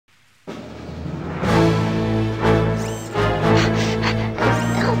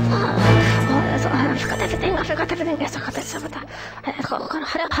got everything. Yes, I got this. Hurry.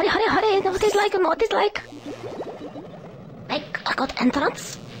 What is like? Like a good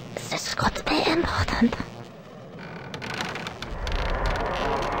entrance. This is got to be important.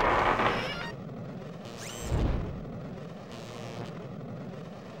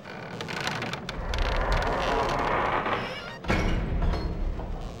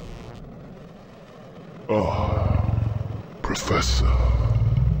 Professor,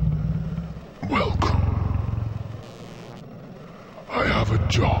 welcome. I have a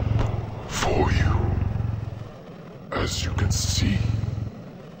job for you. As you can see,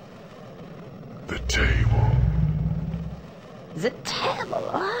 the table. The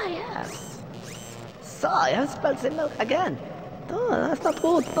table, yes. So, you have spilled the milk again. Oh, that's not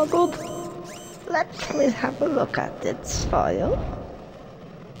good, Let me have a look at it for you.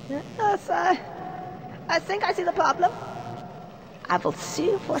 Yes, I think I see the problem. I will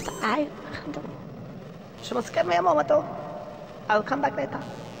see what I can do. Just give me a moment, though. I'll come back later.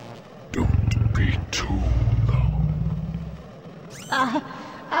 Don't be too long.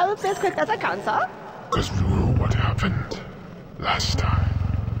 I'll be as quick as I can, sir. Because you know what happened last time.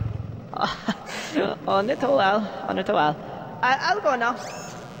 Only too well. I'll go now.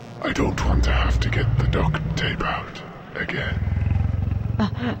 I don't want to have to get the duct tape out again.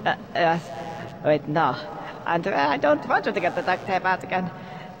 Yes. Wait, no. And I don't want you to get the duct tape out again.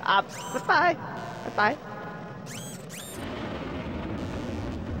 Goodbye.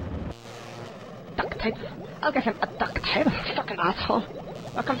 Duct tape? I'll get him a duct tape, fucking asshole.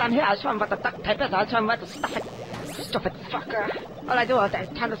 I'll come down here, I'll show him what the duct tape is, I'll show him where to stuff it. Stupid fucker. All I do all day is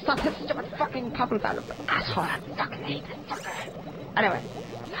trying to stuff his stupid fucking problems out of the asshole. I fucking hate this fucker. Anyway,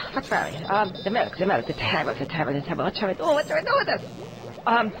 what's very? The milk, the table. What shall I do with this?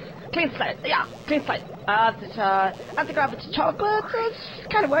 Clean slate, yeah, clean slate. This, anti-gravity chocolate is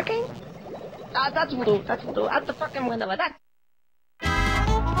kind of working. That's voodoo. Out the fucking window with that.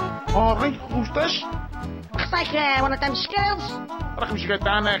 Alright, who's this? Looks like one of them skills. Wat heb je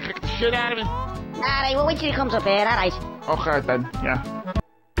gedaan? Kijk de shit out of me. Alright, well, wait till he comes up here, alright. Okay then, yeah.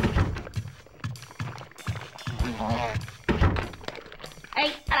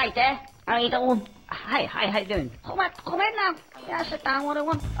 Hey, alright there. How you doing? Hi, how you doing? Come in now. Yeah, sit down, what I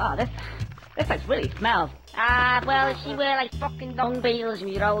want. Oh, this place really smells. Well, see where like fucking dung beetles and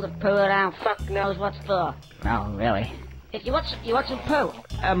you roll the poo around, fuck knows what's for. Oh, really? If you want some poo,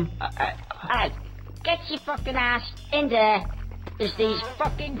 alright, get your fucking ass in there. There's these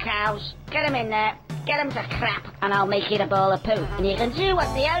fucking cows. Get them in there, get them to crap, and I'll make it a bowl of poo. And you can do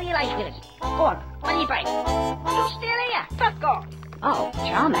what the hell you like with it. Go on, when you break. You still here? Fuck off. Oh,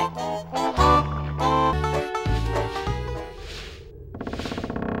 charming.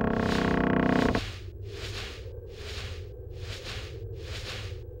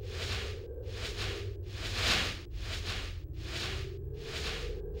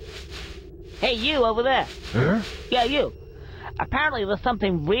 Hey, you over there. Huh? Yeah, you. Apparently there's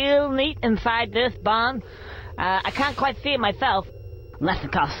something real neat inside this barn. I can't quite see it myself. Unless,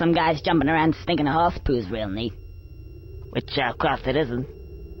 of course, some guy's jumping around thinking a horse poo's real neat. Which, of course, it isn't.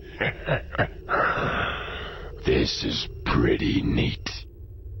 This is pretty neat.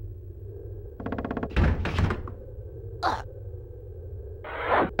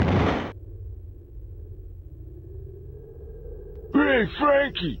 Hey,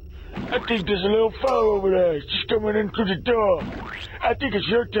 Frankie! I think there's a little fellow over there. He's just coming in through the door. I think it's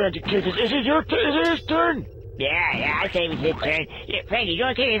your turn to kick it. Is it his turn? Yeah, I say it was his turn. Yeah, Frankie, go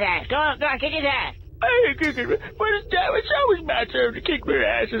and kick his ass. Go on, kick his ass. I ain't kicking it. What is that? It's always my turn to kick their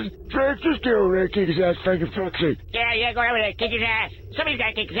asses. Frank, just get over there and kick his ass, Frankie, for fuck's sake. Yeah, go over there, kick his ass. Somebody's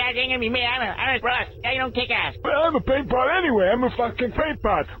gotta kick his ass. It ain't gonna be me. I'm a boss. Yeah, you don't kick ass. Well, I'm a paint pot anyway. I'm a fucking paint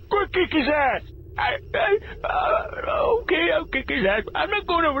pot. Go kick his ass. Okay, I'll kick his ass. I'm not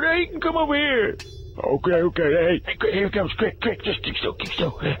going over there. He can come over here. Okay. Hey, here he comes. Quick. Just keep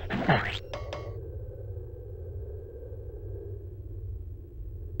still.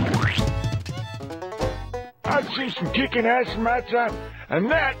 I've seen some kicking ass in my time,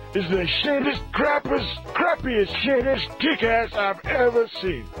 and that is the shittest, crappiest shittest kick ass I've ever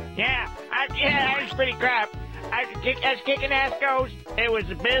seen. Yeah, that was pretty crap. As kicking ass goes, it was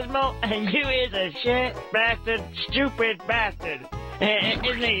abysmal, and you is a shit bastard, stupid bastard.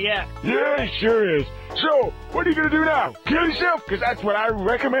 Isn't he? Yeah. Yeah, he sure is. So, what are you gonna do now? Kill yourself? Because that's what I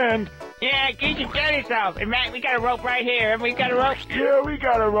recommend. Yeah, you can kill yourself. And Matt, we got a rope right here. Haven't we got a rope? Yeah, we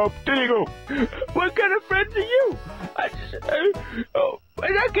got a rope. There you go. What kind of friends are you?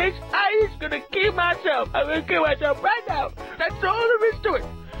 In that case, I just gonna kill myself. I'm gonna kill myself right now. That's all there is to it.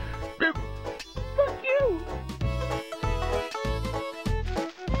 Fuck you.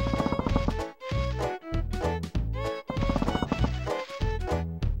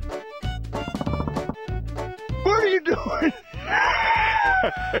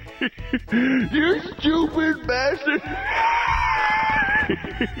 You stupid bastard!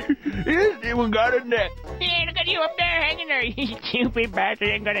 He hasn't even got a neck. Yeah, look at you up there hanging there. You stupid bastard.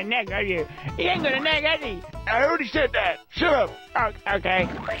 He ain't got a neck, are you? He ain't got a neck, has he? I already said that. Shut up. Oh, okay.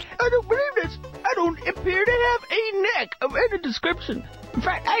 I don't believe this. I don't appear to have a neck of any description. In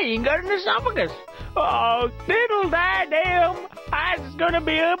fact, I ain't got an esophagus. Oh, diddle die damn. I was gonna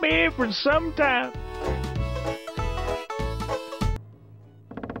be up here for some time.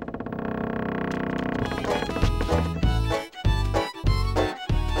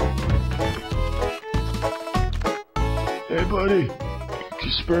 Hey, buddy.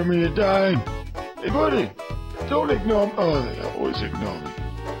 Just spare me a dime. Hey, buddy. Don't ignore me. Oh, they always ignore me.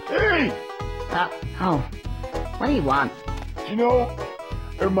 Hey! Oh. What do you want? You know,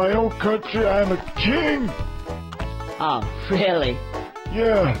 in my own country, I'm a king. Oh, really?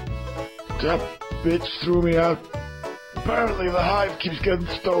 Yeah. That bitch threw me out. Apparently the hive keeps getting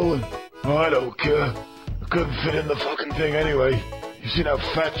stolen. Oh, I don't care. I couldn't fit in the fucking thing anyway. You seen how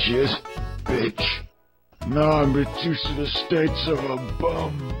fat she is? Bitch. Now I'm reduced to the states of a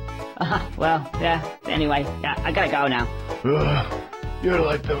bum. Well, yeah. Anyway, yeah, I gotta go now. You're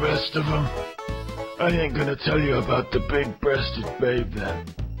like the rest of them. I ain't gonna tell you about the big-breasted babe then.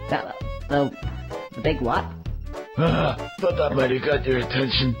 The big what? Thought that might have got your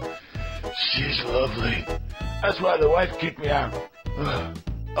attention. She's lovely. That's why the wife kicked me out.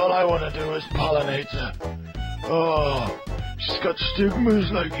 All I want to do is pollinate her. Oh, she's got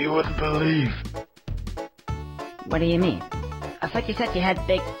stigmas like you wouldn't believe. What do you mean? I thought you said you had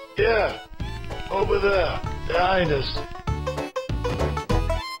big... Yeah, over there, behind us.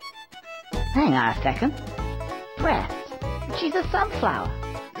 Hang on a second. Breast. She's a sunflower.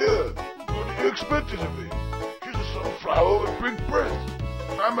 Yeah, what do you expect her to be? She's a sunflower with big breasts.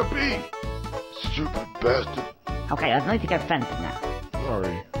 I'm a bee. Stupid bastard. Okay, I need to get offended now.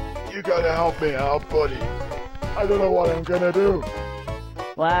 Sorry. You gotta help me out, buddy. I don't know what I'm gonna do.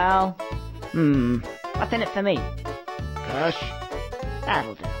 Well, what's in it for me? Cash?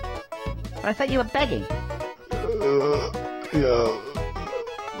 That'll do. But I thought you were begging. Yeah.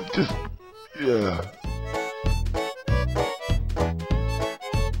 Just, yeah.